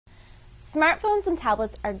Smartphones and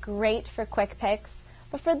tablets are great for quick pics,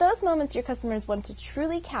 but for those moments your customers want to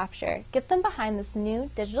truly capture, get them behind this new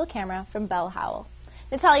digital camera from bell+howell.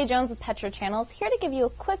 Natalia Jones with Petra Channels here to give you a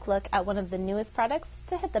quick look at one of the newest products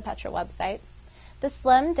to hit the Petra website. The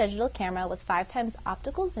slim digital camera with 5x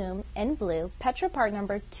optical zoom in blue, Petra part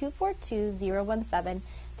number 242017,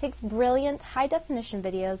 takes brilliant high-definition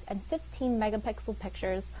videos and 15 megapixel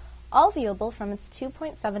pictures, all viewable from its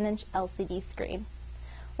 2.7-inch LCD screen.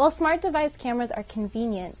 While smart device cameras are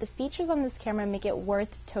convenient, the features on this camera make it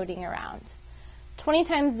worth toting around.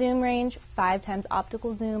 20x zoom range, 5x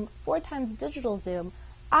optical zoom, 4x digital zoom,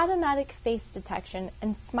 automatic face detection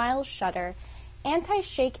and smile shutter,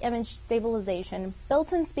 anti-shake image stabilization,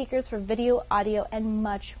 built-in speakers for video, audio, and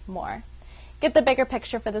much more. Get the bigger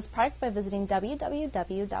picture for this product by visiting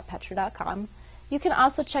www.petra.com. You can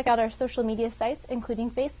also check out our social media sites, including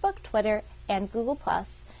Facebook, Twitter, and Google+,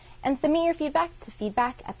 and submit your feedback to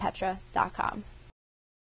feedback@petra.com.